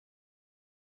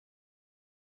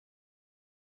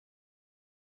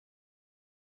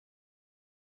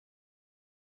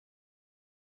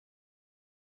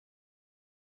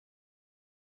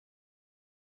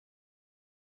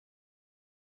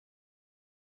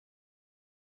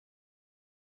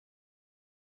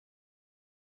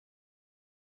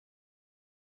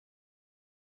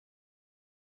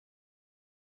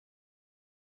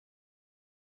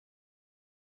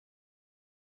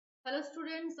Hello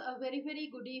students, a very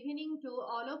good evening to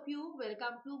all of you.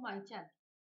 Welcome to my channel.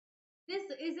 This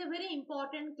is a very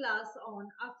important class on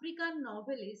African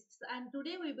novelists and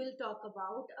today we will talk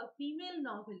about a female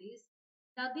novelist,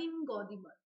 Nadine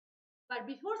Gordimer. But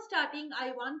before starting,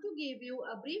 I want to give you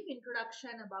a brief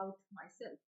introduction about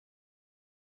myself.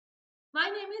 My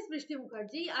name is Brishti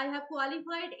Mukherjee. I have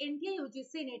qualified NTA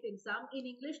UGC NET exam in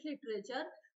English literature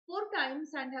 4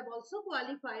 times and have also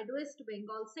qualified West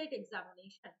Bengal state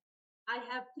examination. I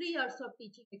have 3 years of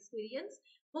teaching experience.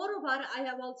 Moreover, I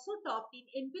have also taught in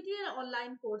NPTEL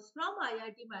online course from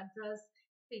IIT Madras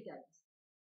 3 times.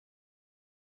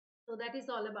 So that is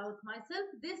all about myself.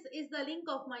 This is the link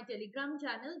of my Telegram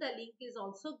channel. The link is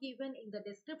also given in the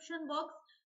description box.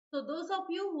 So those of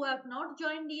you who have not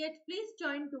joined yet, please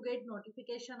join to get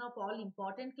notification of all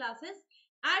important classes.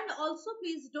 And also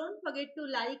please don't forget to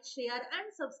like, share and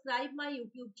subscribe my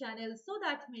YouTube channel so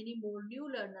that many more new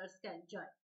learners can join.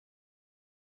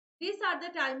 These are the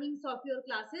timings of your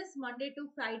classes Monday to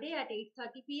Friday at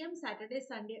 8:30 p.m. Saturday,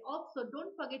 Sunday off. So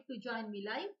don't forget to join me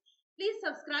live. Please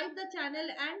subscribe the channel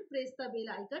and press the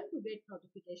bell icon to get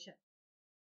notification.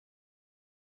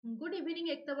 Good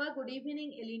evening, Ektava. Good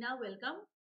evening, Elena. Welcome.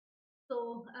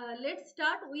 So let's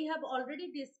start. We have already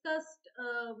discussed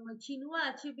Chinua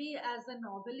Achebe as a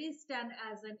novelist and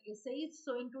as an essayist.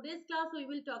 So in today's class, we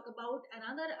will talk about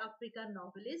another African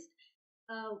novelist,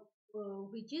 uh,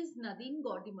 which is Nadine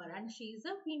Gordimer, and she is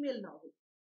a female novelist.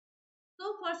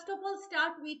 So first of all,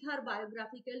 start with her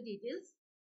biographical details.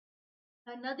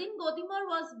 Nadine Gordimer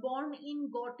was born in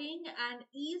Gauteng, an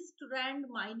East Rand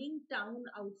mining town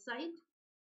outside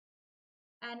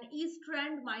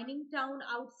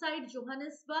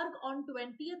Johannesburg on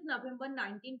 20th November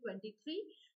 1923.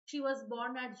 She was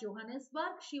born at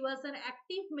Johannesburg. She was an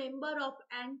active member of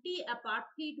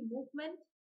anti-apartheid movement.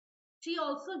 She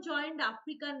also joined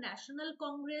African National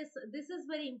Congress. This is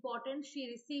very important. She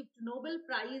received Nobel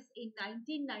Prize in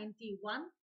 1991.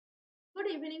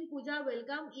 Good evening, Pooja.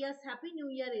 Welcome. Yes, Happy New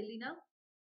Year, Elena.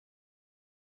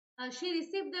 She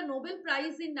received the Nobel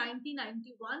Prize in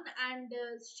 1991 and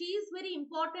she is very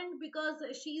important because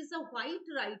she is a white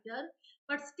writer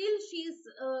but still she is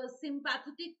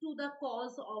sympathetic to the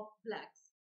cause of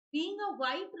blacks. Being a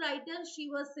white writer, she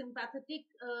was sympathetic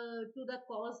to the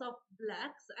cause of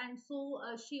blacks and so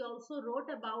she also wrote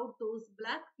about those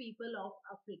black people of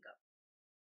Africa.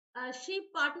 She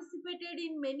participated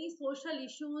in many social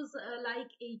issues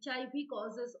like HIV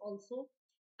causes also.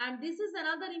 And this is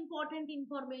another important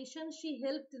information. She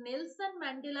helped Nelson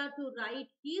Mandela to write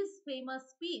his famous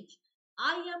speech,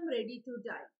 I am ready to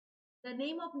die. The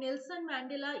name of Nelson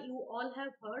Mandela you all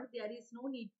have heard. There is no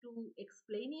need to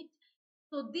explain it.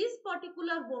 So this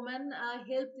particular woman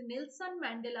helped Nelson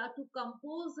Mandela to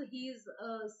compose his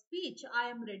speech, I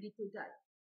am ready to die.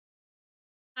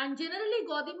 And generally,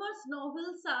 Godimer's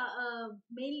novels are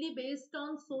mainly based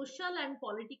on social and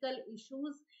political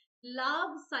issues,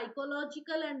 love,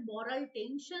 psychological and moral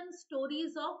tension,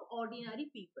 stories of ordinary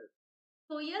people.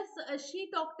 So yes, she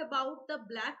talked about the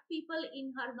black people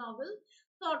in her novel.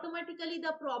 So automatically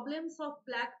the problems of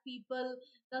black people,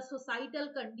 the societal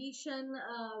condition,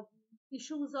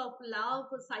 issues of love,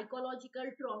 psychological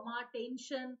trauma,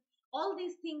 tension, all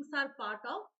these things are part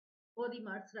of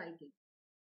Godimer's writing.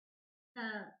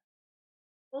 Uh,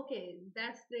 Okay,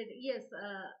 that's great. Yes,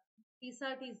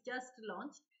 T-shirt is just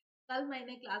launched. कल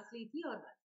मैंने class ली थी और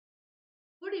आज.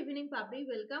 Good evening, Pabri.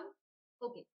 Welcome.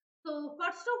 Okay. So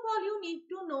first of all, you need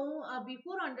to know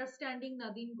before understanding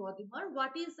Nadine Gordimer,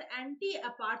 what is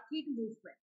anti-apartheid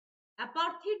movement.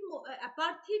 Apartheid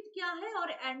क्या है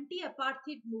और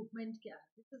anti-apartheid movement क्या है?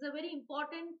 This is a very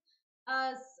important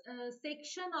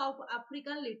section of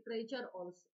African literature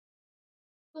also.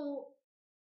 So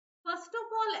first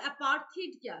of all,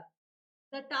 apartheid क्या है?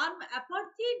 The term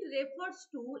apartheid refers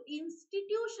to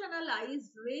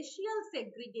institutionalized racial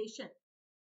segregation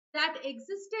that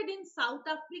existed in South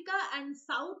Africa and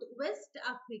Southwest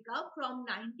Africa from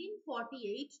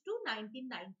 1948 to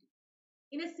 1990.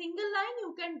 In a single line,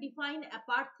 you can define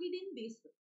apartheid in this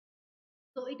way.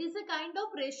 So it is a kind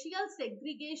of racial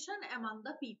segregation among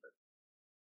the people.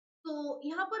 तो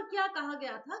यहाँ पर क्या कहा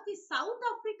गया था कि south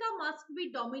Africa must be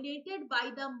dominated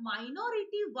by the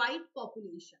minority white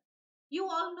population. You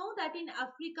all know that in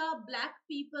Africa, black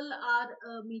people are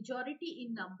a majority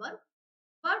in number.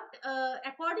 But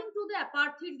according to the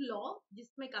apartheid law,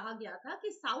 जिसमें कहा गया था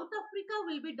कि South Africa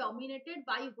will be dominated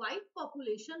by white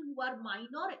population who are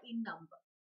minor in number.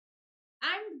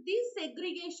 And this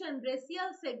segregation,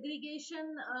 racial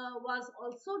segregation, was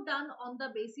also done on the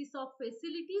basis of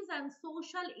facilities and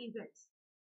social events.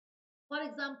 For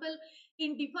example,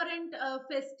 in different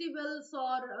festivals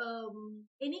or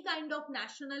any kind of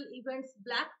national events,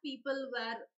 black people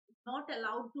were not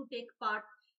allowed to take part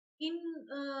in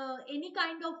any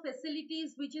kind of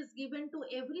facilities which is given to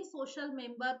every social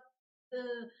member.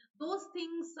 uh, those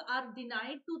things are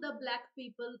denied to the black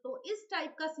people. तो इस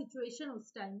type का situation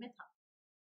उस time में था.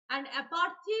 And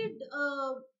apartheid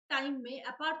time में,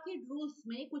 apartheid rules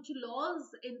में कुछ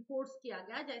laws enforce किया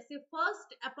गया. जैसे फर्स्ट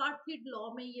अपार्थीड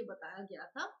लॉ में ये बताया गया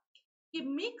था कि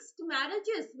mixed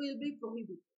marriages will be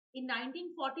prohibited. In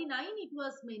 1949 it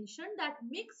was mentioned that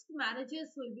mixed marriages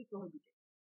will be prohibited.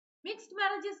 Mixed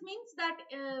marriages means that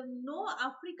no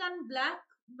African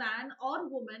black man or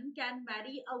woman can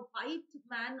marry a white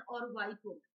man or white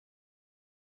woman.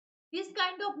 These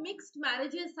kind of mixed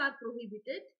marriages are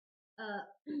prohibited.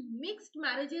 Mixed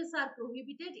marriages are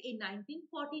prohibited in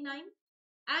 1949.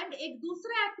 And एक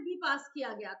दूसरा act भी पास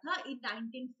किया गया था in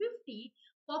 1950,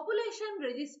 population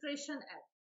registration act.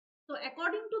 So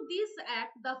according to this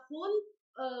act, the whole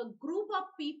group of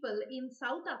people in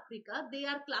South Africa, they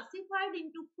are classified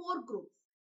into four groups: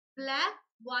 black,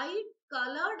 white,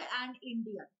 colored and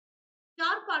Indian.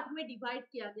 चार part में divide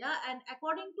किया गया. And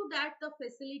according to that the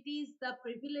facilities, the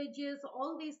privileges,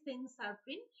 all these things have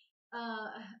been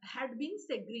had been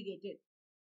segregated.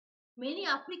 Many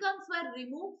Africans were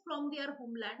removed from their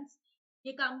homelands.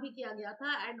 ये काम भी किया गया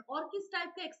था. एंड और किस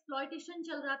टाइप का एक्सप्लॉयटेशन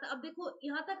चल रहा था, अब देखो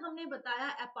यहाँ तक हमने बताया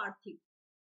apartheid.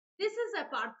 This is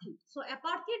apartheid. So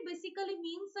apartheid basically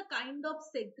means a kind of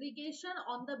segregation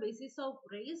on the basis of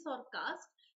race or caste,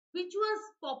 which was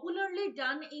popularly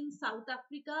done in South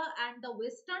Africa and the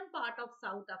western part of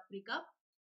South Africa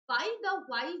by the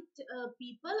white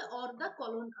people or the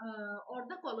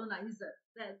colonizer.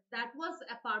 That was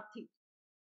apartheid.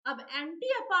 अब anti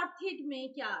apartheid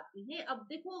में क्या आते हैं, अब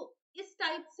देखो इस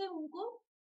type से उनको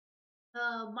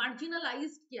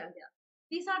मार्जिनलाइज किया गया.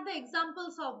 These are the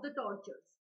examples of the tortures.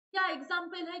 क्या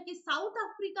एग्जाम्पल है कि south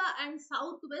Africa and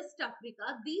south west Africa,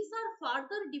 these are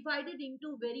further divided into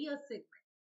various segment,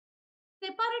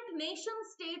 separate nation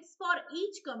states for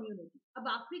each community. अब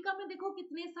अफ्रीका में देखो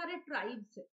कितने सारे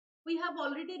ट्राइब्स है. We have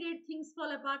already read Things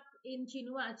Fall Apart in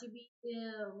Chinua Achebe,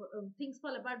 Things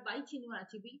Fall Apart by Chinua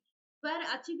Achebe, where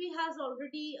Achebe has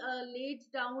already laid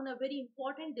down a very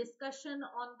important discussion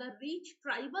on the rich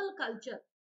tribal culture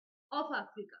of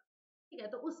Africa. ठीक है,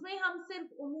 तो उसमें हम सिर्फ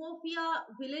उमोफिया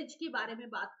village के बारे में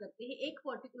बात करते हैं, एक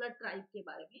पर्टिकुलर ट्राइब के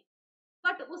बारे में.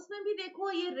 बट उसमें भी देखो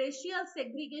ये रेशियल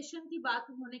सेग्रीगेशन की बात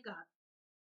उन्होंने कहा.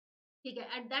 ठीक है,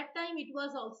 at that time it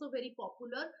was also very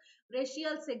popular,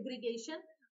 racial segregation.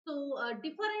 So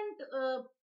different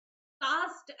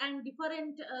caste and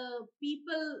different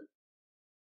people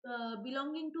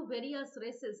belonging to various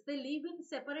races, they live in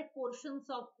separate portions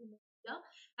of India,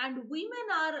 and women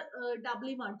are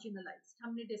doubly marginalized.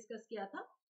 हमने discuss किया था.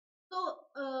 तो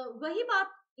वही बात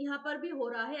यहाँ पर भी हो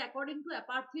रहा है. अकॉर्डिंग टू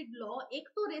अपार्थीड लॉ, एक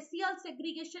तो रेशियल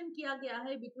सेग्रीगेशन किया गया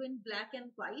है बिटवीन ब्लैक एंड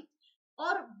व्हाइट,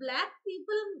 और ब्लैक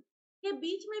पीपल के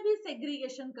बीच में भी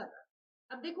सेग्रीगेशन कर रहा है.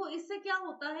 अब देखो इससे क्या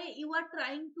होता है, you are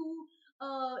trying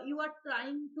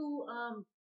to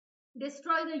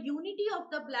destroy the unity of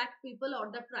the black people or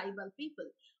the tribal people,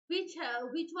 which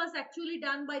was actually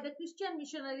done by the Christian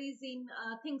missionaries in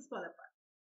Things Fall Apart.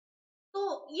 तो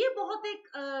ये बहुत एक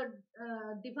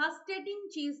डिवास्टेटिंग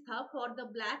चीज था for the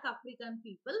black African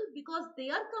people, because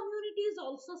their community is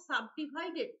also सब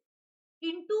divided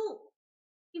into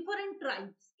different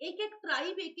tribes. एक एक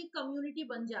tribe एक एक कम्युनिटी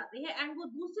बन जाते हैं एंड वो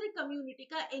दूसरे कम्युनिटी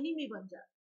का एनिमी बन जाते.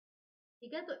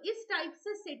 ठीक है, तो इस टाइप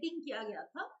से सेटिंग किया गया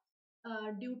था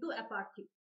ड्यू टू अपार्थीड.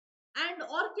 एंड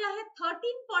और क्या है,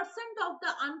 13% of the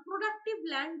unproductive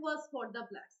land was for the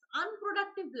blacks.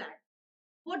 Unproductive land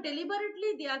वो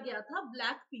डेलिबरेटली दिया गया था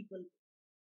ब्लैक पीपल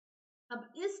को. अब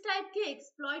इस टाइप के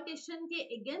एक्सप्लॉयटेशन के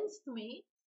अगेंस्ट में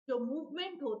जो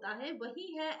मूवमेंट होता है वही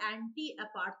है anti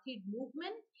apartheid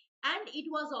movement, and it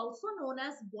was also known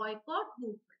as boycott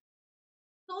movement.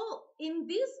 So in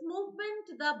this movement,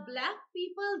 the black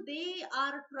people, they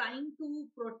are trying to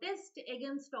protest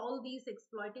against all these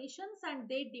exploitations, and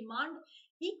they demand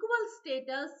equal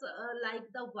status like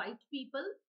the white people.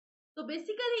 So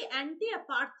basically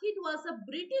anti-apartheid was a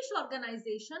British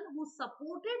organization who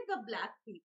supported the black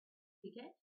people. Okay?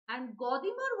 And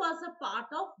Godimer was a part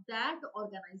of that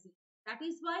organization. That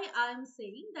is why I am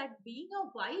saying that being a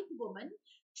white woman,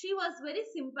 she was very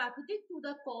sympathetic to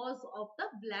the cause of the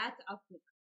black Africa.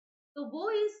 तो वो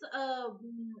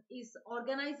इस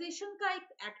organisation का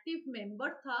एक active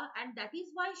member था, and that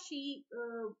is why she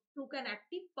टूक an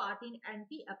active part in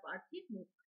anti apartheid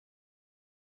movement.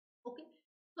 Okay,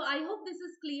 so I hope this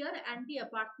is clear, anti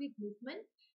apartheid movement.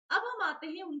 अब हम आते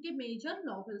हैं उनके मेजर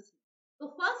नॉवेल्स में. तो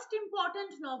first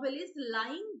important novel is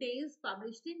Lying Days,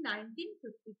 published in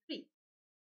 1953.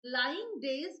 Lying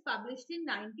Days, published in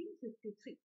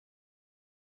 1953.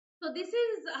 So this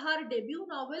is her debut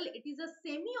novel. It is a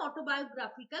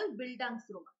semi-autobiographical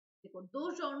Bildungsroman. देखो दो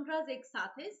genres एक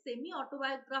साथ है,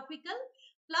 semi-autobiographical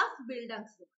plus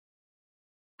Bildungsroman.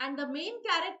 And the main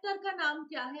character का नाम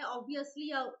क्या है?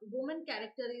 Obviously a woman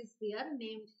character is there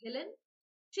named Helen.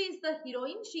 She is the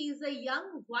heroine. She is a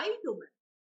young white woman.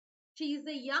 She is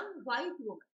a young white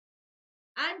woman.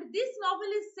 And this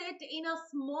novel is set in a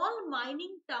small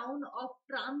mining town of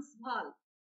Transvaal.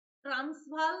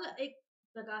 Transvaal एक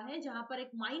जगह है जहां पर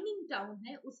एक mining town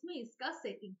है, उसमें इसका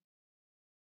setting.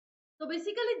 So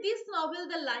basically this novel,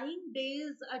 The Lying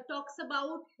Days, talks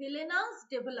about Helena's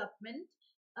development,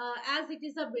 as it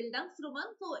is a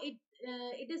Bildungsroman. So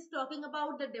it is talking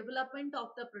about the development of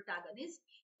the protagonist,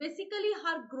 basically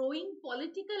her growing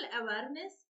political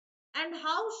awareness and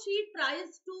how she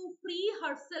tries to free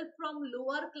herself from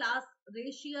lower class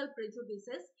racial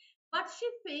prejudices, but she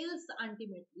fails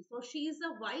ultimately. So she is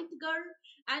a white girl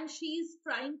and she is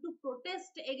trying to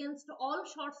protest against all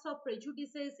sorts of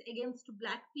prejudices against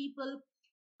black people,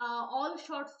 all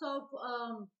sorts of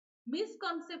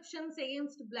misconceptions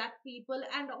against black people,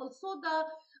 and also the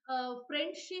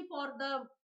friendship or the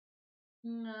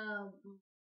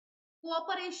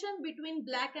cooperation between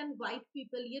black and white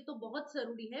people. ये तो बहुत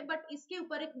जरूरी है, but इसके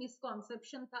ऊपर एक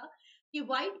misconception था कि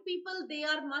white people they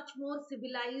are much more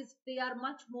civilised, they are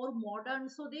much more modern,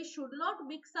 so they should not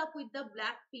mix up with the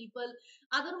black people,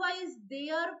 otherwise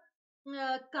there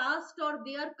caste or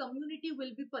their community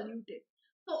will be polluted.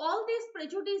 So all these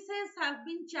prejudices have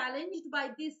been challenged by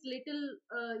this little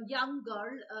young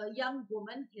girl, young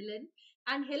woman, Helen.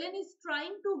 And Helen is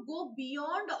trying to go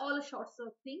beyond all sorts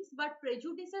of things, but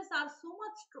prejudices are so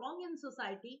much strong in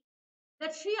society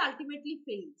that she ultimately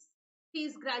fails. She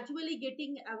is gradually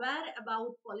getting aware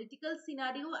about political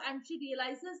scenario and she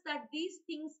realizes that these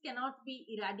things cannot be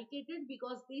eradicated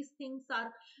because these things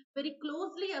are very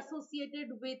closely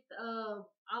associated with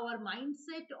our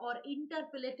mindset or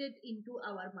interpolated into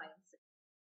our mindset.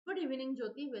 Good evening,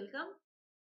 Jyoti. Welcome.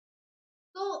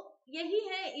 तो यही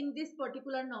है in this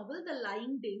particular novel, The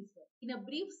Lying Days. In a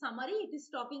brief summary, it is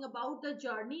talking about the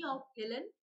journey of Helen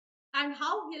and how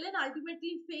Helen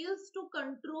ultimately fails to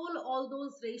control all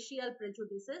those racial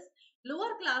prejudices, lower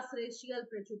class racial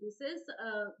prejudices,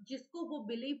 जिसको वो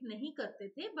believe नहीं करते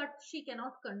थे, but she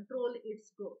cannot control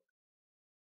its growth.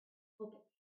 Okay.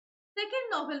 Second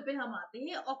novel पे हम आते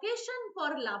हैं, Occasion for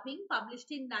Loving,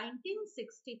 published in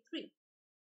 1963.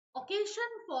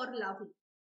 Occasion for Loving.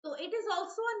 तो it is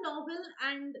also a novel,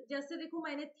 and जैसे देखो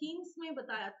मैंने थीम्स में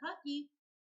बताया था कि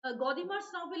Godimer's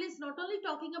novel is not only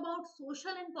talking about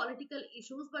social and political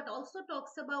issues but also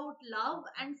talks about love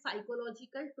and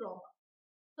psychological trauma.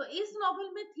 तो इस नॉवल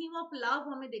में थीम ऑफ लव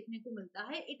हमें देखने को मिलता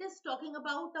है. It is talking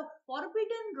about a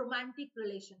forbidden romantic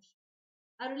relationship,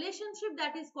 a relationship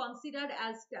that is considered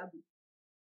as taboo.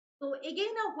 So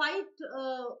again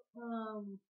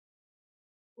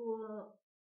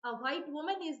a white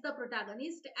woman is the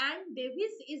protagonist and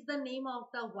Davis is the name of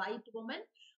the white woman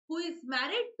who is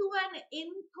married to an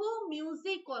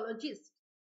ethnomusicologist,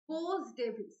 Bose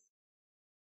Davis.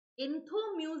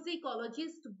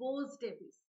 Ethnomusicologist Bose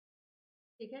Davis.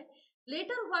 Okay.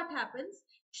 Later what happens?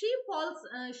 She falls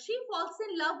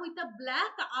in love with a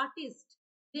black artist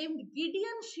named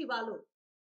Gideon Shivalo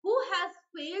who has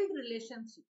failed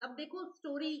relationship. अब देखो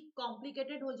story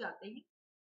complicated हो जाते हैं.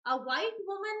 A white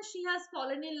woman, she has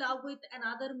fallen in love with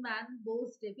another man,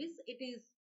 Bose Davis. It is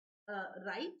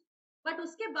right. But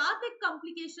उसके बाद एक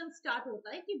complication start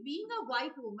होता है कि being a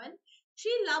white woman,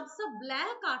 she loves a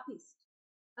black artist,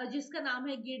 जिसका नाम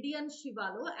है Gideon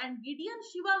Shivalo. And Gideon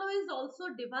Shivalo is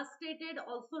also devastated,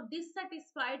 also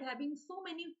dissatisfied, having so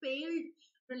many failed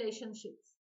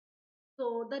relationships.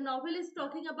 So the novel is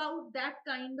talking about that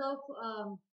kind of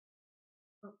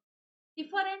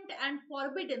different and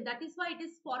forbidden, that is why it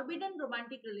is forbidden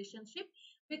romantic relationship,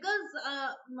 because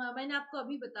मैंने आपको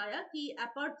अभी बताया कि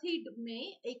apartheid में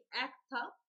एक act था,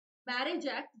 marriage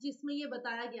act, जिसमें ये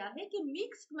बताया गया है कि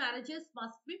mixed marriages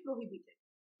must be prohibited.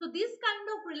 So this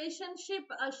kind of relationship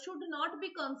should not be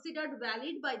considered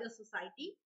valid by the society.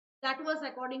 That was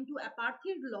according to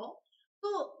apartheid law. तो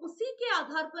उसी के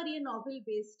आधार पर ये नॉवेल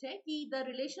बेस्ड है कि the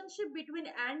relationship between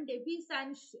Anne Davis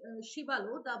and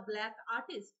Shivalo, the black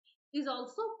artist, is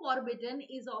also forbidden,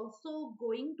 is also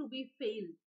going to be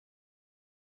failed.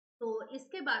 तो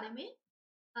इसके बारे में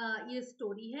ये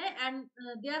स्टोरी है. And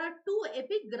there are two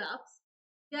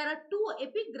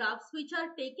epigraphs which are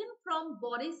taken from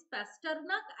Boris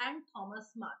Pasternak and Thomas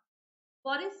Mann.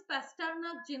 Boris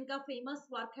Pasternak जिनका famous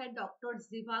work है doctor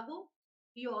जिवागो,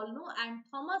 you all know, and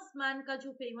Thomas man का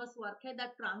जो फेमस वर्क है द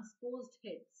ट्रांसपोज्ड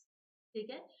हेड्स, ठीक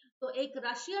है। तो एक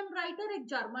रशियन राइटर, एक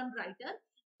जर्मन राइटर,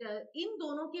 इन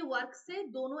दोनों के वर्क से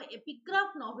दोनों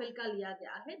एपिग्राफ नॉवेल का लिया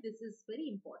गया है। This is very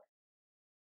important.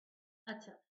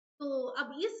 अच्छा, तो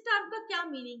अब इस टर्म का क्या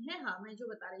मीनिंग है? हाँ, मैं जो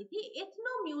बता रही थी,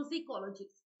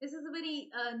 एथनोम्यूजिकोलॉजिस्ट, this is a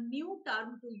very new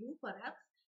term to you perhaps.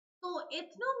 तो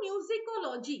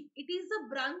एथनोम्यूजिकोलॉजी, it is a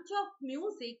branch of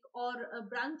music और a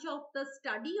branch of the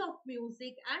study of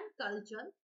music and culture.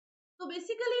 So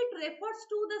basically it refers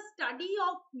to the study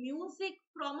of music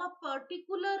from a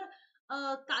particular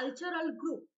cultural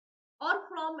group or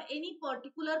from any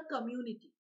particular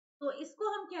community. तो इसको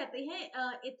हम कहते हैं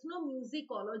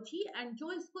एथनोम्यूजिकोलॉजी, and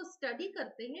जो इसको study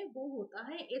करते हैं वो होता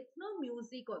है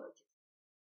एथनोम्यूजिकोलॉजी.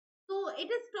 So it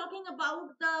is talking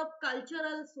about the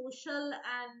cultural, social,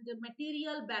 and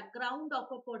material background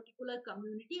of a particular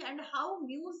community and how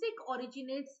music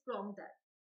originates from that.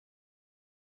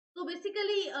 So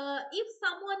basically, if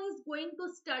someone is going to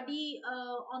study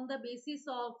on the basis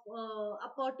of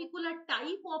a particular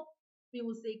type of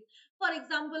music, for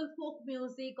example, folk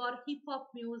music or hip hop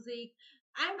music,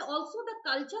 and also the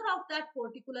culture of that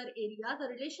particular area,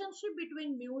 the relationship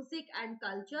between music and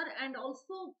culture, and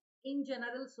also in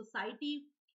general society,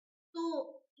 तो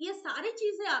ये सारी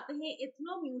चीजें आते हैं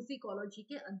एथनोम्यूजिकोलॉजी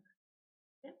के अंदर,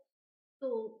 है? तो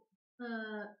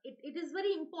it is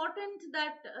very important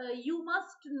that you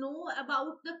must know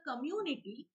about the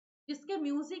community जिसके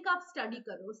म्यूजिक आप स्टडी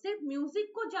करो. सिर्फ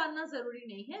म्यूजिक को जानना जरूरी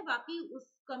नहीं है, बाकी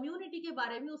उस कम्युनिटी के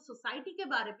बारे में, उस सोसाइटी के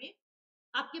बारे में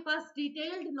आपके पास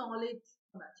डिटेल्ड नॉलेज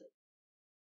होना चाहिए.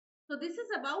 So this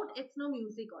is about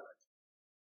ethnomusicology.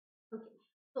 Okay.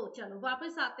 तो चलो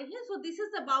वापस आते हैं. So this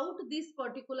is about this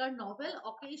particular novel,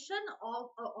 Occasion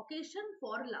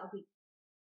for Loving,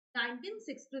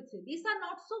 1963. These are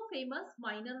not so famous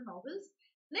minor novels.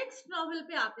 Next novel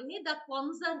पे आते हैं, द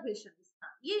कॉन्जर्वेशनिस्ट.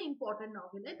 ये इंपॉर्टेंट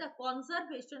नॉवेल है. The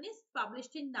conservationist,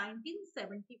 published in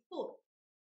 1974.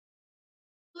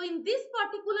 So in this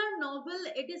particular novel,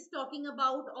 it is talking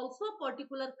about also a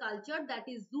particular culture, that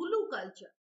is Zulu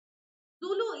culture.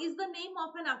 Zulu is the name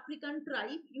of an African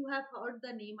tribe. You have heard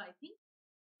the name, I think.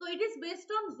 So it is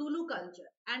based on Zulu culture,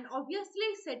 and obviously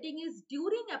setting is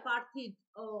during apartheid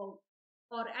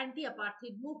or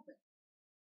anti-apartheid movement.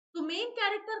 तो main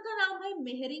character का नाम है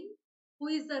मेहरिंग, who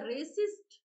is a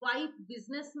resist white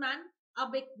businessman.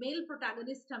 अब एक male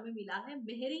protagonist हमें मिला है.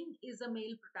 मेहरिंग is a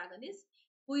male protagonist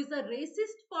who is a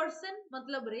resist person,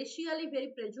 मतलब racially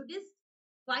very prejudiced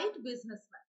white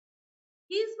businessman.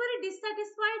 He is very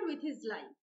dissatisfied with his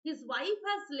life. His wife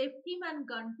has left him and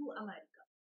gone to America.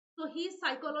 So he is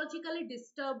psychologically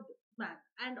disturbed man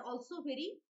and also very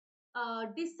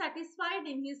dissatisfied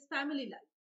in his family life.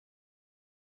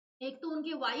 एक तो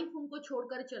उनकी wife उनको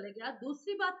छोड़कर चले गया.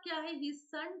 दूसरी बात क्या है, his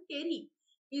son Terry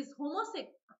is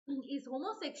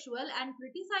homosexual and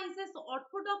criticizes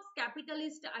orthodox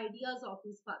capitalist ideas of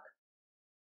his father.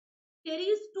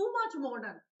 Terry is too much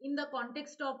modern in the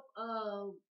context of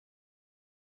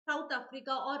South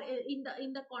Africa, or in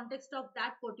the context of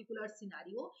that particular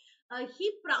scenario. He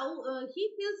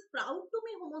feels proud to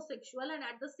be homosexual, and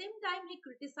at the same time he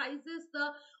criticizes the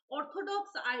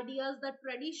orthodox ideas, the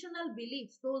traditional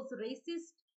beliefs, those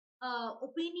racist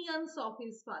opinions of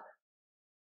his father.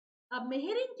 अब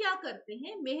मेहरिंग क्या करते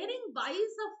हैं? मेहरिंग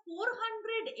buys a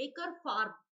 400-acre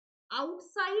farm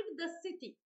outside the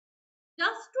city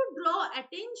just to draw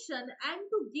attention and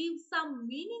to give some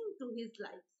meaning to his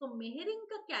life. So मेहरिंग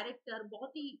का character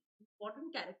बहुत ही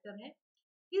important character है.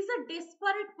 He is a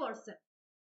desperate person,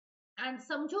 and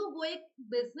समझो वो एक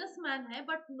businessman है,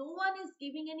 but no one is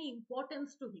giving any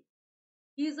importance to him.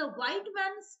 He is a white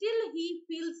man, still he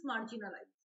feels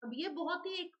marginalized. अब ये बहुत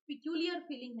ही एक peculiar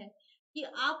feeling है कि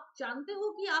आप जानते हो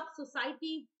कि आप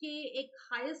सोसाइटी के एक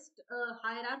हाईएस्ट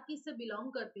हायरार्की से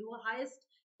बिलोंग करते हो, हाईएस्ट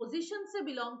पोजीशन से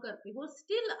बिलोंग करते हो,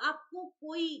 स्टिल आपको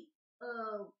कोई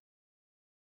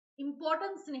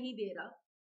इंपॉर्टेंस नहीं दे रहा.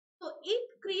 तो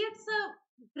it creates a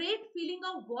great feeling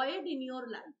of void in your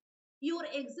life. Your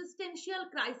existential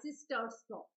crisis starts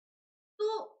from.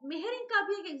 तो मेहरिंग का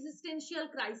भी एक एग्जिस्टेंशियल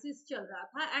क्राइसिस चल रहा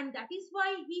था, and that is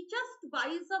why he just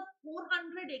buys a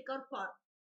 400-acre farm.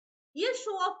 ये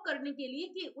शो ऑफ करने के लिए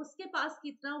कि उसके पास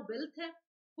कितना वेल्थ है,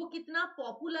 वो कितना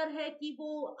पॉपुलर है, कि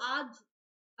वो आज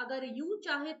अगर यू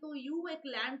चाहे तो यू एक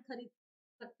लैंड खरीद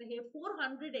सकते हैं.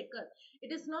 400 एकड़,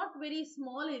 it is not very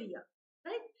small area,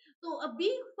 right? तो a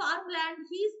big farm land,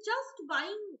 he is just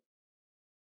buying.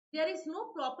 There is no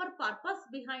proper purpose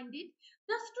behind it,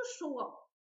 just to show up,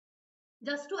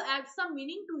 just to add some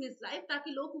meaning to his life,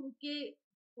 ताकि लोग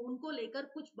उनको लेकर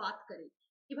कुछ बात करें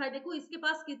कि भाई देखो इसके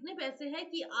पास कितने पैसे हैं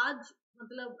कि आज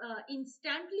मतलब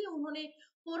इंस्टेंटली उन्होंने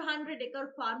 400 एकड़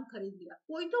फार्म खरीद लिया,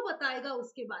 कोई तो बताएगा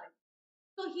उसके बारे में।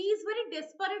 So he is very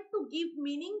desperate to give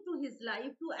meaning to his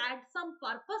life, to add some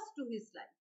purpose to his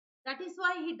life. That is why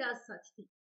he does such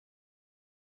things.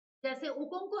 जैसे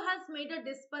Okonkwo has made a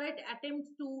desperate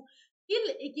attempt to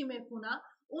kill Ikimefuna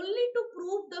only to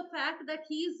prove the fact that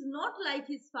he is not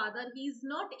like his father, he is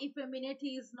not effeminate,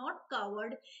 he is not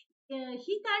coward.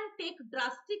 He can take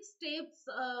drastic steps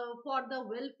for the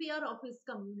welfare of his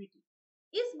community.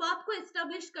 इस बात को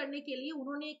establish करने के लिए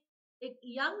उन्होंने एक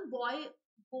young boy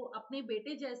को, अपने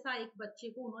बेटे जैसा एक बच्चे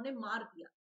को उन्होंने मार दिया,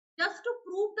 just to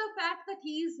prove the fact that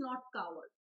he is not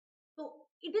coward. So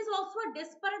it is also a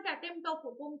desperate attempt of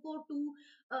Okonkwo to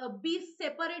be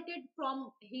separated from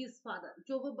his father,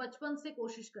 जो वो बचपन से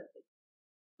कोशिश करते.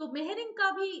 तो मेहरिंग का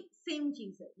भी सेम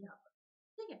चीज है यहाँ पर,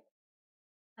 ठीक है.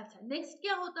 अच्छा, नेक्स्ट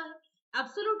क्या होता है?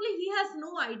 Absolutely he has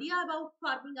no idea about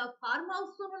farming. अब फार्म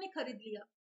हाउस तो उन्होंने खरीद लिया,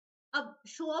 अब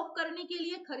शो ऑफ करने के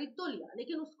लिए खरीद तो लिया,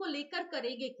 लेकिन उसको लेकर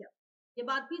करेंगे क्या? ये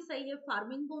बात भी सही है,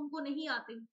 फार्मिंग तो उनको नहीं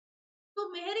आती. तो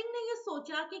मेहरिंग ने ये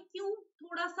सोचा कि क्यों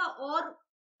थोड़ा सा और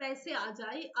पैसे आ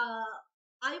जाए,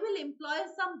 I will employ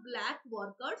some black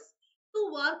workers to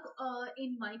work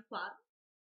in my farm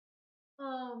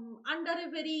under a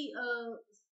very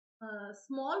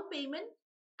small payment.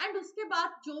 And उसके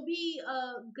बाद जो भी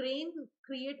ग्रेन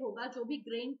क्रिएट होगा, जो भी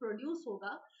ग्रेन प्रोड्यूस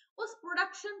होगा, उस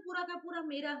प्रोडक्शन पूरा का पूरा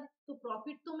मेरा है, तो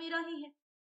प्रॉफिट तो मेरा ही है.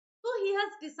 So he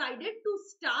has decided to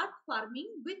start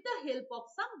farming with the help of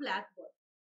some black workers.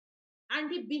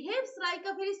 And he behaves like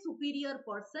a very superior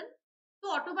person,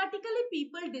 so automatically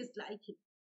people dislike him.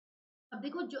 अब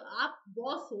देखो, जो आप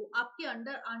बॉस हो, आपके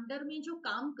अंडर में जो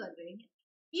काम कर रहे हैं,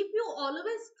 if you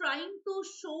always trying to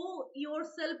show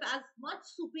yourself as much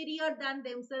superior than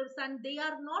themselves and they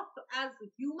are not as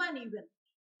human even,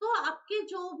 तो आपके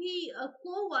जो भी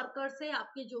को वर्कर्स है,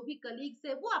 आपके जो भी कलीग्स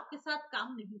है, वो आपके साथ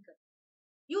काम नहीं करते.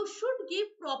 You should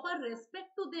give proper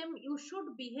respect to them, you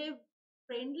should behave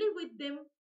friendly with them.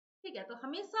 ठीक है, तो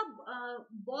हमेशा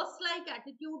बॉस लाइक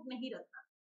एटीट्यूड नहीं रखना.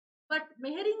 But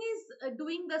Mehring is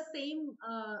doing the same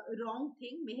wrong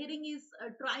thing. Mehring is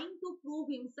trying to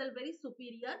prove himself very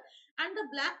superior, and the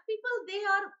black people, they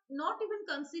are not even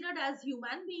considered as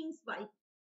human beings by him.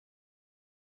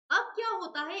 अब क्या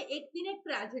होता है, एक दिन एक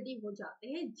tragedy हो जाते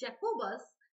हैं.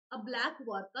 Jacobus, a black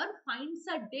worker,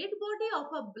 finds a dead body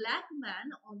of a black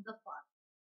man on the farm.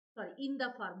 Sorry, in the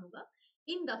farm होगा,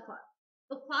 in the farm.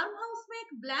 तो फार्म हाउस में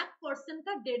एक ब्लैक पर्सन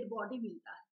का डेड बॉडी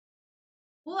मिलता है.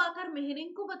 वो आकर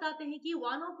मेहरिंग को बताते हैं कि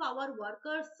one of our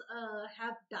workers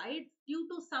have died due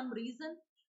to some reason.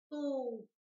 तो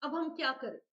अब हम क्या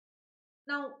करें?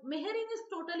 Now मेहरिंग is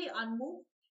totally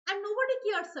unmoved and nobody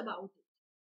cares about it.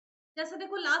 जैसे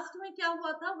देखो लास्ट में क्या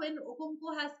हुआ था, when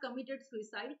ओकोंको has committed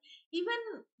suicide,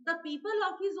 even the people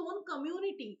of his own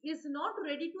community is not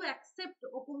ready to accept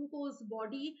ओकोंको's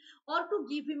body और to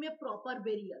give him a proper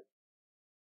burial.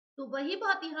 तो वही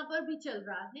बात यहाँ पर भी चल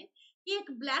रहा है कि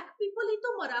एक ब्लैक पीपल ही तो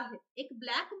मरा है, एक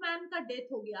ब्लैक मैन का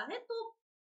डेथ हो गया है, तो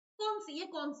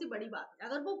कौन सी बड़ी बात है?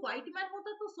 अगर वो व्हाइट मैन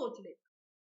होता तो सोच लेता.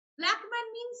 Black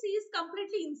man means he is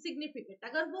completely insignificant.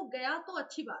 अगर वो गया तो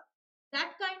अच्छी बात.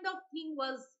 That kind of thing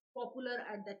was popular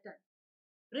at that time,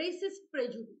 resist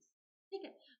prejudice. ठीक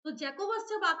है, तो जैकोबस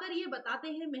जब आकर ये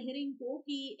बताते हैं मेहरिंग को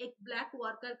कि एक ब्लैक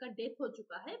वर्कर का डेथ हो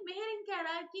चुका है, मेहरिंग कह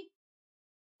रहा है कि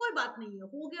कोई बात नहीं है,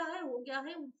 हो गया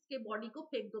है, उसके बॉडी को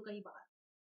फेंक दो कहीं बाहर.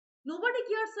 Nobody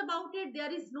cares about it.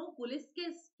 There is no police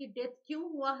case कि डेथ क्यों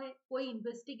हुआ है, कोई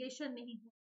इन्वेस्टिगेशन नहीं है.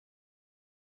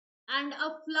 And a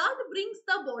flood brings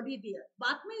the body there.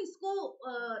 बाद में इसको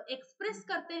एक्सप्रेस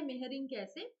करते हैं मेहरिंग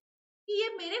कैसे कि ये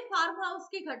मेरे फार्म हाउस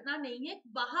की घटना नहीं है,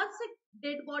 बाहर से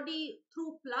डेड बॉडी थ्रू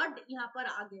फ्लड यहाँ पर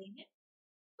आ गए हैं,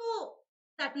 तो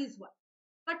that is why.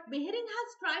 But Mehring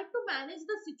has tried to manage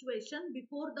the situation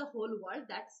before the whole world.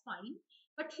 That's fine.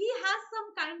 But he has some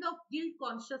kind of guilt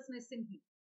consciousness in him.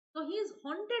 So he is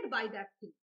haunted by that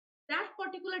thing. That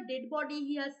particular dead body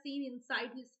he has seen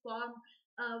inside his farm.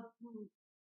 Uh,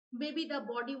 maybe the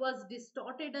body was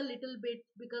distorted a little bit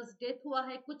because death हुआ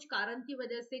है, कुछ कारण की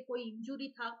वजह से कोई injury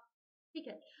था. ठीक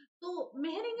है, तो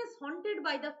Mehring is haunted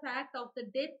by the fact of the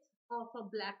death of a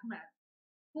black man.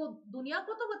 वो दुनिया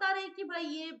को तो बता रहे हैं कि भाई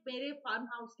ये मेरे फार्म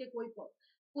हाउस के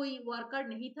कोई वर्कर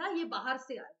नहीं था, ये बाहर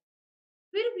से आए.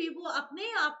 फिर भी वो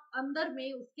अपने आप अंदर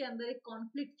में, उसके अंदर एक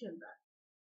कॉन्फ्लिक्ट चल रहा है.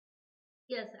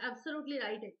 यस, एब्सोल्युटली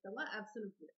राइट एकदम,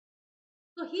 एब्सोल्युटली.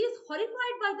 तो he is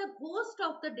horrified by the ghost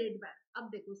of the dead man. अब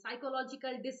देखो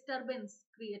साइकोलॉजिकल डिस्टर्बेंस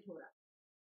क्रिएट हो रहा है.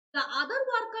 The other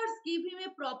workers give him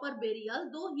a proper burial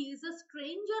दो he is a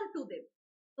stranger to them.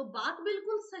 तो बात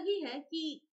बिल्कुल सही है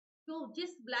कि जो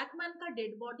जिस ब्लैक मैन का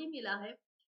डेड बॉडी मिला है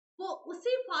वो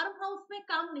उसी फार्म हाउस में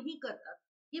काम नहीं करता था।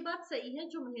 ये बात सही है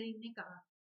जो मेहरीन ने कहा,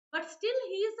 but still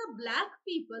he is a black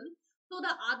people, so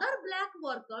the other black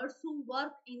workers who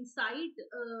work inside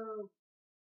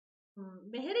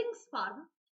Mehering's farm,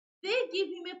 they give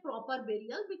him a proper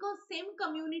burial because same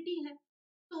community है,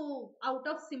 तो out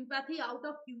of sympathy, out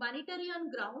of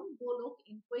humanitarian ground वो लोग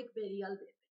इनको एक burial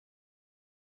देते हैं.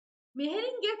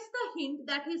 Mehering gets the hint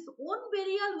that his own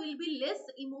burial will be less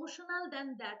emotional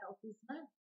than that of his man.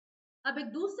 अब एक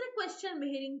दूसरे क्वेश्चन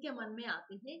मेहरिंग के मन में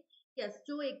आते हैं. यस,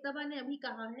 जो एकतबा ने अभी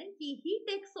कहा है कि ही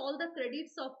takes all the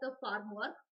credits of the farm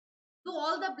work, तो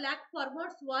all the black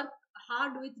farmers work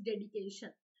hard with dedication.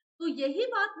 तो यही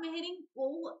बात मेहरिंग को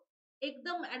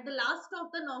एकदम at the last of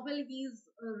the novel he is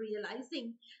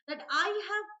realising that I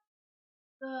have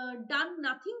done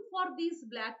nothing for these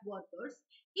black workers.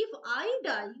 If I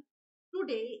die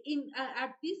today in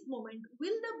at this moment,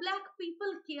 will the black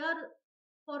people care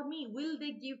for me? Will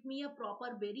they give me a proper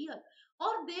burial,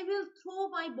 or they will throw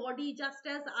my body just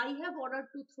as I have ordered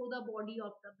to throw the body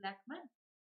of the black man?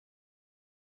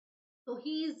 So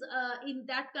he is in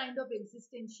that kind of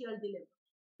existential dilemma.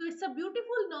 So it's a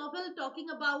beautiful novel talking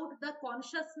about the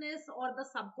consciousness or the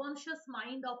subconscious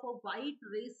mind of a white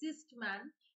racist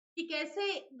man. कि कैसे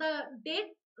the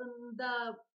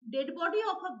dead body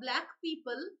of a black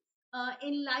people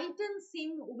enlightens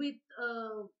him with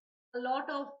a lot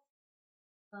of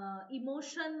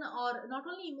emotion, or not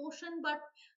only emotion but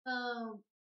uh,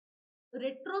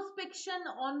 retrospection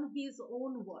on his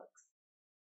own works.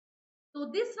 So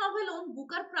this novel won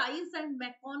Booker Prize and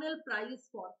McConnell Prize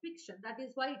for fiction. That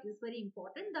is why it is very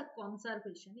important. The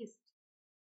Conservationist.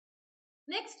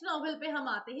 Next novel पे हम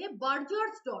आते हैं,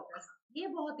 Buerger's daughter. ये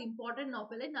बहुत important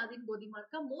novel है, नादिन गोदीमर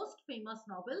का most famous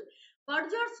novel,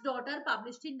 Buerger's daughter,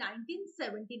 published in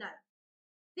 1979.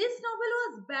 This novel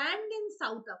was band in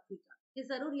south Africa. ये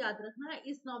जरूर याद रखना है,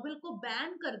 इस नॉवेल को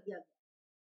बैन कर दिया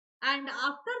गया. And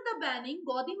after the banning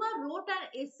गोदीमर wrote an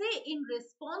essay in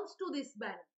response to this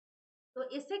banning. तो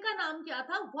एसे का नाम क्या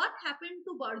था? What happened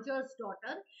to Buerger's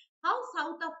daughter, how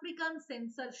south African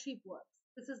censorship works.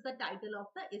 This is the title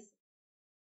of the essay.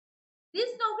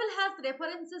 This novel has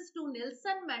references to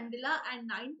Nelson Mandela and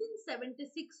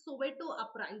 1976 Soweto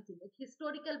uprising. एक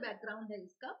historical background है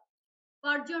इसका,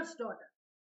 Berger's daughter.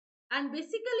 And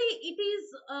basically it is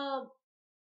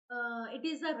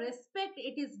a respect,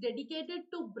 it is dedicated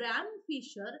to Bram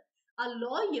Fisher, a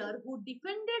lawyer who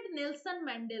defended Nelson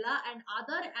Mandela and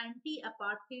other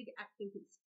anti-apartheid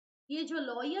activists. ये जो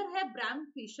lawyer है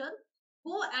Bram Fisher,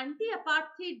 वो anti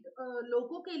apartheid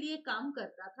लोगों के लिए काम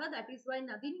करता था. That is why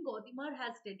Nadeen गौदिमर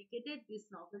has dedicated this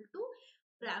novel to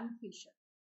Bram Fischer.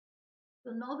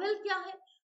 तो नॉवेल क्या है?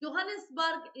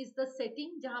 जोहानिसबर्ग इज द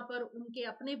सेटिंग, जहां पर उनके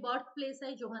अपने बर्थ प्लेस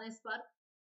है Johannesburg.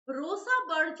 Rosa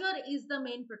Berger is the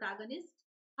main protagonist.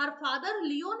 Her father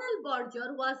Lionel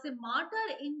Berger was a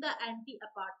martyr in the anti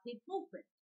apartheid movement.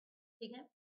 ठीक है.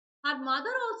 Her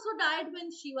mother also died when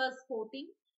she was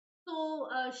 14. So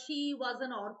she was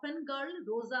an orphan girl,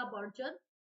 Rosa Berger.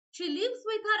 She lives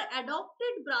with her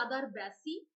adopted brother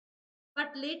Bessie,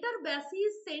 but later Bessie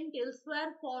is sent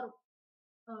elsewhere for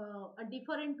a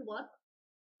different work.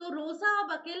 So Rosa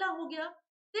अब अकेला हो गया.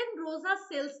 Then Rosa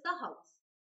sells the house.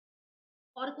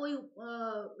 और कोई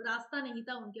रास्ता नहीं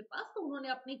था उनके पास, तो उन्होंने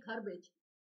अपने घर बेच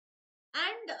दिया.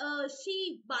 And she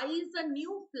buys a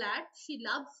new flat. She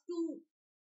loves to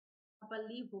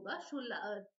leave होगा.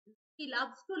 She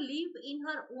loves to live in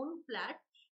her own flat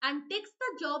and takes the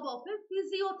job of a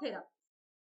physiotherapist.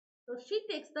 So she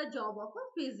takes the job of a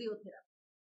physiotherapist.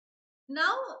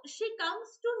 Now she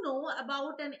comes to know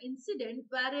about an incident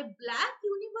where a black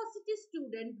university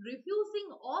student refusing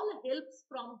all helps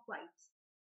from whites.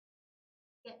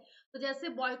 Okay. तो जैसे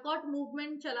boycott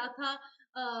movement चला था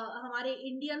हमारे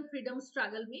Indian freedom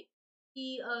struggle में कि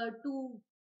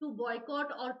to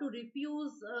boycott or to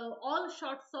refuse all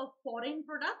sorts of foreign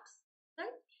products,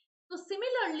 right? So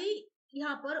similarly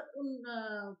यहाँ पर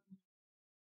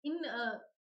इन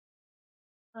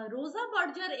रोजा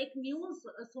बर्जर एक न्यूज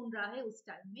सुन रहा है उस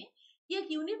टाइम में कि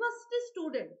एक university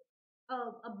student,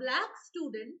 a black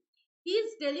student, he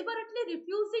is deliberately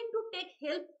refusing to take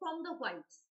help from the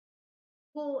whites.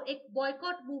 वो एक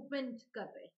बॉयकॉट मूवमेंट कर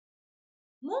रहे हैं.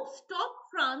 Moves stop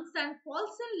France and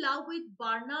falls in love with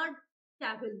Bernard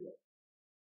Cavalier.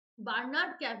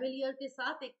 Bernard Cavalier के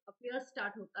साथ एक अफेयर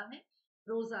स्टार्ट होता है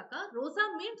रोजा का. रोजा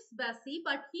meets Bessie,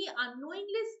 but he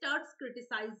unknowingly starts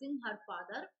criticizing her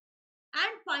father,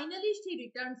 and finally she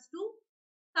returns to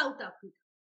South Africa.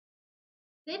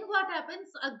 Then what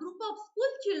happens? A group of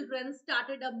school children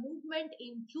started a movement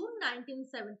in June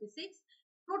 1976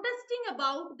 protesting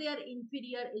about their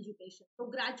inferior education. तो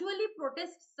gradually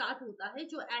protest start होता है,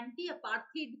 जो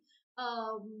anti-apartheid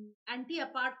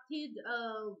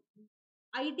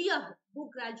idea है, वो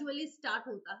gradually start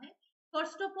होता है.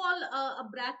 First of all, a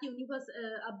black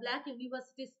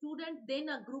university student, then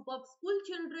a group of school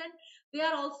children, they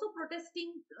are also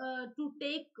protesting to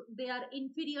take their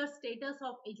inferior status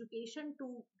of education,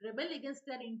 to rebel against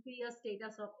their inferior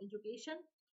status of education,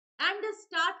 and they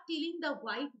start killing the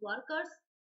white workers.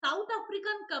 South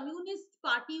African Communist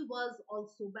Party was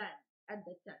also banned at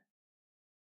that time.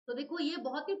 तो देखो ये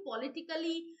बहुत ही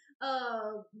politically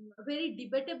very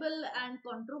debatable and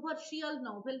controversial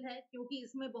novel है, क्योंकि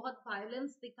इसमें बहुत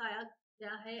violence दिखाया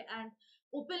गया है, and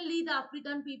openly the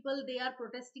African people they are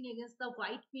protesting against the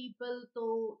white people. तो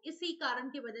इसी कारण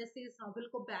की वजह से इस नॉवेल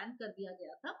को बैन कर दिया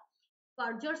गया था,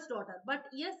 Parger's daughter. But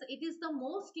yes, it is the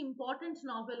most important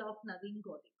novel of Nadine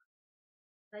Gordimer,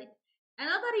 right?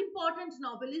 Another important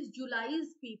novel is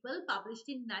July's People, published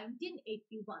in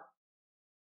 1981.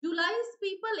 July's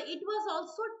People, it was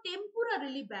also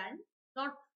temporarily banned,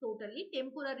 not totally,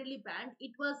 temporarily banned.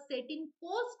 It was set in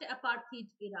post-apartheid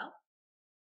era.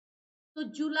 So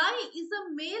July is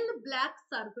a male black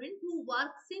servant who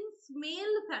works in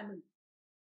small family.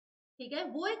 ठीक है,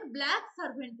 वो एक black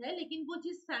servant है, लेकिन वो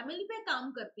जिस family में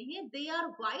काम करते हैं they are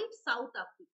white south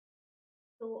Africa.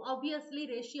 तो obviously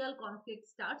racial conflict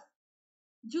starts.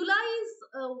 July's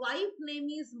wife name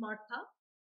is Martha.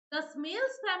 The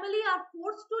Smales family are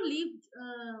forced to leave,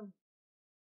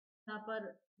 यहाँ पर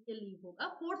ये लीव होगा,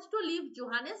 forced to leave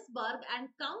Johannesburg and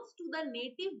comes to the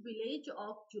native village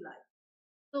of July.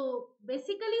 तो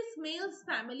basically smells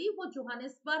family वो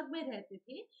Johannesburg में रहते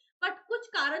थे, but कुछ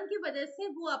कारण की वजह से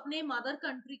वो अपने मदर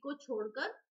कंट्री को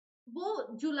छोड़कर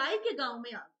वो जुलाई के गांव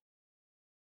में आ गए.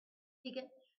 ठीक है.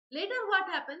 Letter what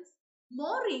happens,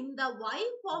 Maureen, the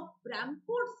wife of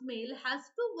Bramford Smale, has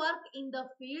to work in the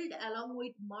field along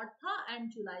with Martha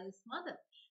and July's mother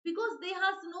because they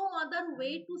has no other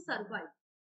way to survive.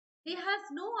 They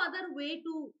has no other way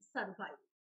to survive.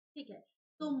 ठीक है.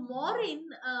 तो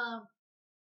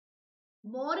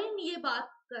मॉरिन ये बात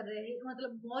कर रहे हैं,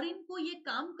 मतलब मॉरिन को ये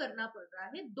काम करना पड़ रहा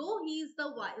है, दो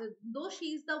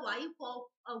she is the wife of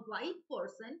a white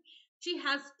person, she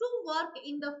has to work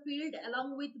in the field along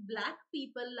with black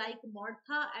people like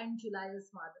Martha and July's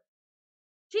mother.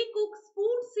 She cooks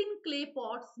foods in clay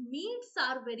pots. Meats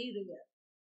are very rare.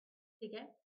 ठीक है.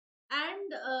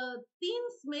 And तीन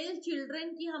smell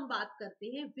children की हम बात करते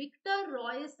हैं, Victor,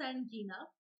 Royce and Jeena.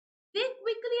 They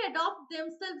quickly adopt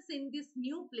themselves in this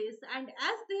new place, and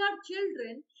as they are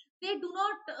children, they do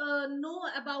not know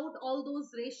about all those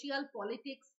racial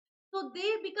politics. So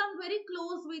they become very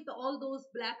close with all those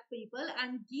black people,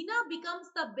 and Gina becomes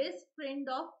the best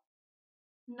friend of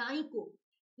Naiko.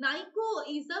 Naiko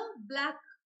is a black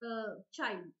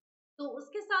child. तो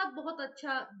उसके साथ बहुत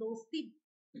अच्छा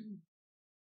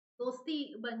दोस्ती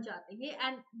बन जाते हैं.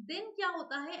 And then क्या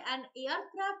होता है, an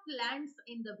aircraft lands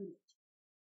in the village.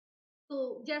 तो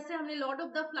जैसे हमने लॉर्ड ऑफ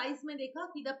द फ्लाइज में देखा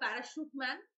कि द पैराशूट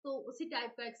मैन, तो उसी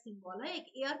टाइप का एक सिंबल है. एक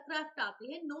एयरक्राफ्ट आते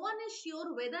हैं, no one is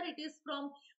sure whether it is from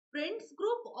friends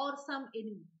group और सम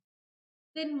enemy.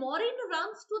 Then Maureen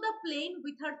runs to the plane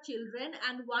with her children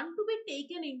and want to be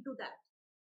taken into that.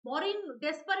 Maureen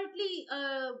desperately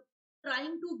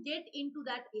trying to get into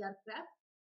that aircraft,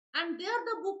 and there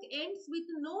the book ends with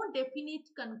no definite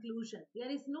conclusion.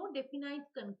 There is no definite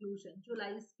conclusion.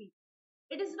 July's speech.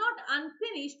 It is not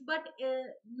unfinished, but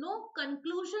no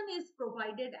conclusion is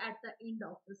provided at the end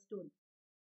of the story.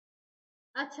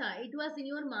 Acha, it was in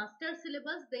your master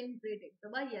syllabus, then great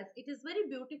exam. Yes, it is very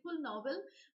beautiful novel.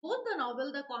 Both the novel,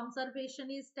 The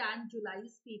Conservationist and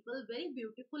July's People, very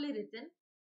beautifully written.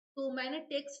 तो मैंने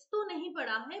text तो नहीं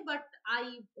पढ़ा है, but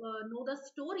I know the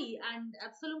story, and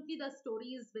absolutely the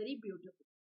story is very beautiful.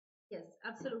 Yes,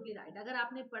 absolutely right. अगर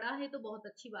आपने पढ़ा है तो बहुत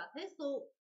अच्छी बात है.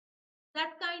 सो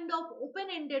that kind of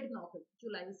open-ended novel,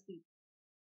 July's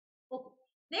People. Okay.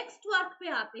 Next work पे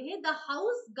आते हैं, The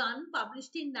House Gun,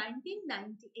 published in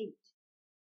 1998.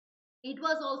 It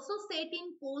was also set in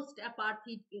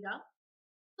post-apartheid era.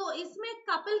 तो इसमें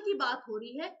कपल की बात हो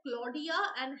रही है, Claudia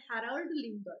and Harold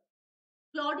lingered.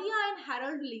 Claudia and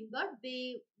Harold Lingard,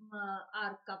 they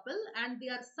are couple, and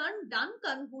their son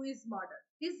Duncan, who is murdered.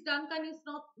 This Duncan is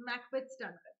not Macbeth's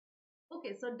Duncan.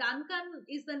 Okay, so Duncan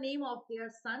is the name of their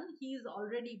son. He is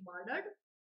already murdered.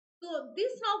 So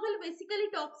this novel basically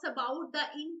talks about the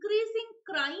increasing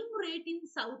crime rate in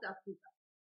South Africa.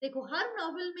 देखो, हर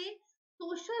novel में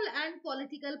social and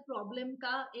political problem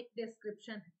का एक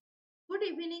description है. Good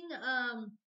evening,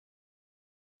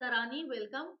 Tarani.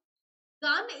 Welcome.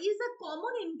 Gun is a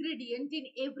common ingredient in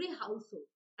every household,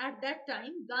 at that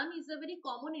time, gun is a very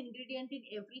common ingredient in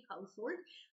every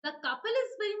household. The couple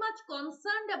is very much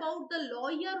concerned about the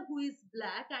lawyer who is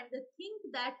black, and they think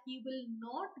that he will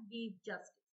not give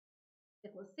justice.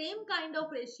 देखो same kind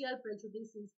of racial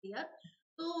prejudice is there.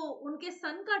 तो उनके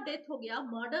सन का death हो गया,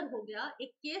 murder हो गया,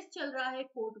 एक case चल रहा है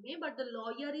कोर्ट में, but the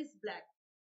lawyer is black.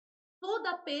 So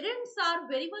the parents are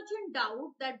very much in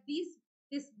doubt that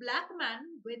this black man,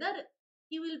 whether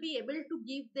he will be able to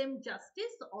give them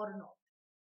justice or not.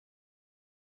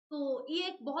 तो ये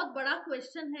एक बहुत बड़ा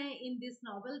क्वेश्चन है in this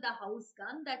novel the house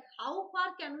gun, that how far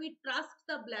can we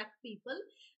trust the black people,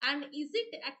 and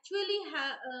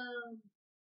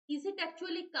is it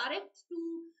actually correct to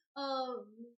uh,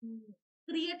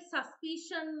 create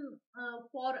suspicion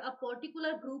for a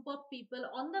particular group of people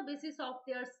on the basis of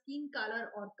their skin color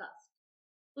or caste.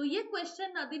 तो ये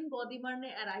question नदीन गौदिमर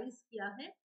ने arise किया है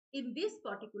in this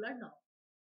particular novel.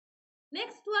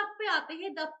 Next work पे आते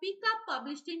हैं, the pickup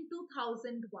published in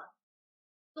 2001.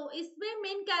 तो इसमें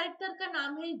मेन कैरेक्टर का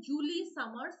नाम है Jully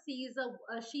summers. She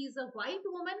is a white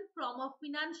woman from a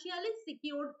financially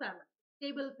secured family,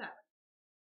 stable family,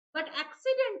 but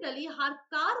accidentally her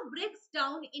car breaks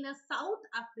down in a South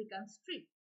African street.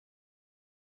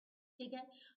 ठीक है.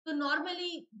 तो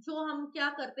नॉर्मली जो हम क्या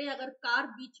करते हैं, अगर कार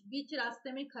बीच बीच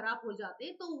रास्ते में खराब हो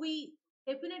जाते तो we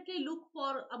definitely look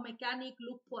for a mechanic,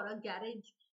 look for a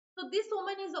garage. तो this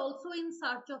woman is also in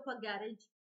search of a garage,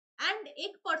 and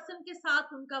एक पर्सन के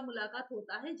साथ उनका मुलाकात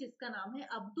होता है जिसका नाम है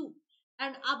अब्दू.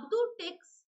 एंड अब्दू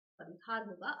टेक्स, हार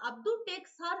होगा, Abdu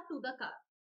takes her to the car.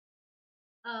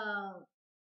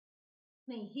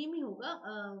 नहीं, हिम ही होगा.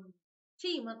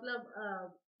 शी मतलब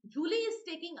Jully is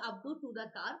taking Abdu to the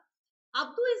car.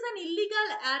 Abdu is an illegal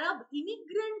Arab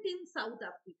immigrant in South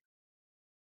Africa.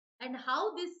 And how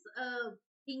this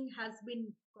thing has been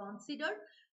considered.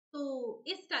 So,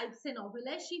 इस type से novel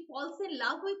है. She falls in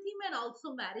love with him and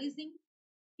also marries him.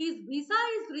 His visa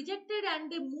is rejected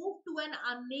and they move to an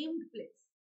unnamed place.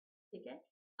 ठीक है.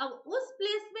 अब उस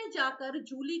place में जाकर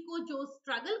जूली को जो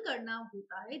स्ट्रगल करना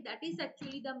होता है, that is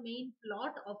actually the main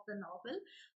plot of the novel.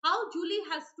 How Jully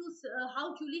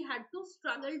had to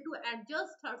struggle to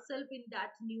adjust herself in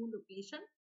that new location.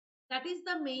 That is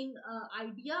the main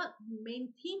idea,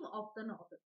 main theme of the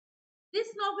novel. This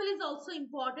novel is also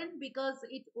important because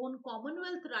it won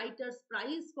Commonwealth Writers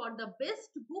Prize for the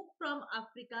best book from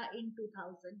Africa in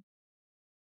 2000.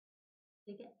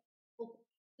 ठीक है. Okay.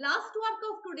 Last work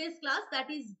of today's class,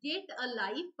 that is Get a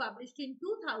Life, published in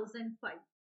 2005.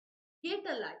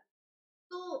 Get a Life.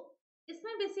 तो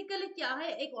इसमें basically क्या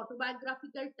है, एक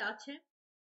autobiographical touch है.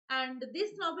 And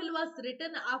this novel was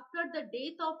written after the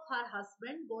death of her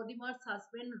husband, Godimer's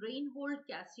husband, Reinhold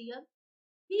Cassier.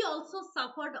 He also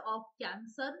suffered of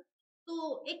cancer. तो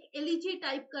एक elegy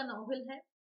type का novel है.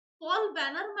 Paul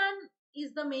Bannerman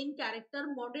is the main character,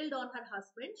 modeled on her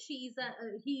husband. He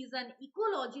is an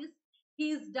ecologist. He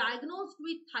is diagnosed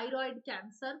with thyroid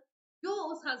cancer. जो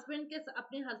उस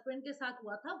अपने husband के साथ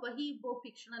हुआ था वही वो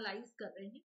फिक्शनलाइज कर रहे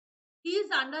हैं. He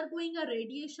is undergoing a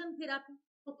radiation therapy.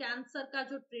 तो कैंसर का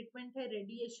जो ट्रीटमेंट है,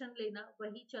 रेडिएशन लेना,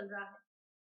 वही चल रहा है.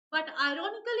 But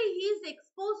ironically, he is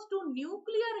exposed to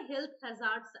nuclear health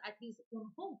hazards at his own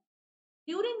home.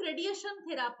 During radiation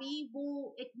therapy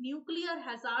वो एक न्यूक्लियर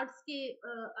हैजार्ड्स के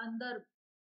अंदर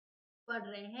पढ़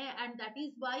रहे हैं, and that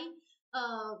is why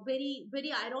very very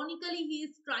ironically he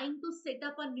is trying to set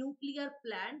up a nuclear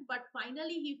plant, but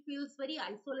finally he feels very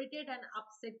isolated and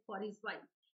upset for his wife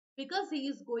because he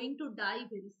is going to die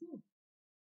very soon.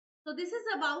 So this is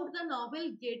about the novel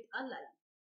Get a Life.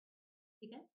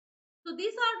 Okay, so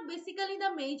these are basically the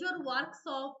major works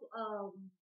of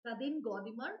Nadine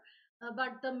Godimer.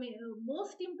 But the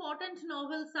most important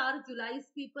novels are July's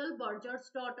People,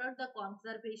 Berger's Daughter, The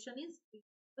Conservationist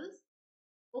Peoples.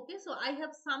 Okay, so I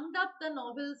have summed up the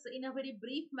novels in a very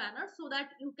brief manner so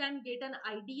that you can get an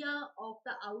idea of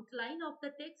the outline of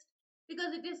the text,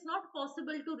 because it is not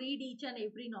possible to read each and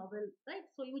every novel, right?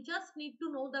 So you just need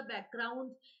to know the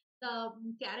background, the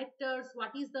characters,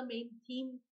 what is the main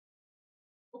theme.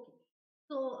 Okay,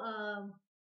 so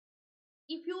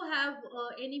if you have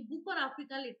any book on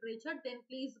African literature, then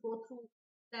please go through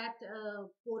that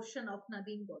portion of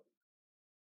Nadine Body.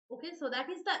 Okay, so that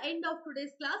is the end of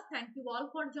today's class. Thank you all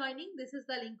for joining. This is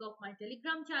the link of my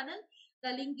Telegram channel.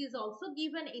 The link is also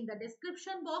given in the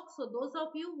description box. So those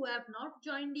of you who have not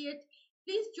joined yet,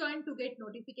 please join to get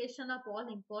notification of all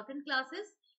important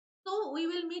classes. So we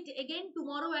will meet again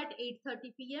tomorrow at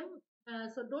 8:30 p.m.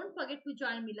 So don't forget to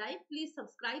join me live. Please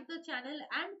subscribe the channel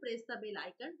and press the bell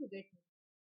icon to get notifications.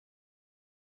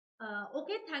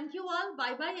 Okay, thank you all.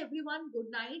 Bye bye everyone. Good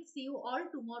night. See you all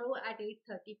tomorrow at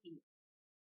 8:30 p.m.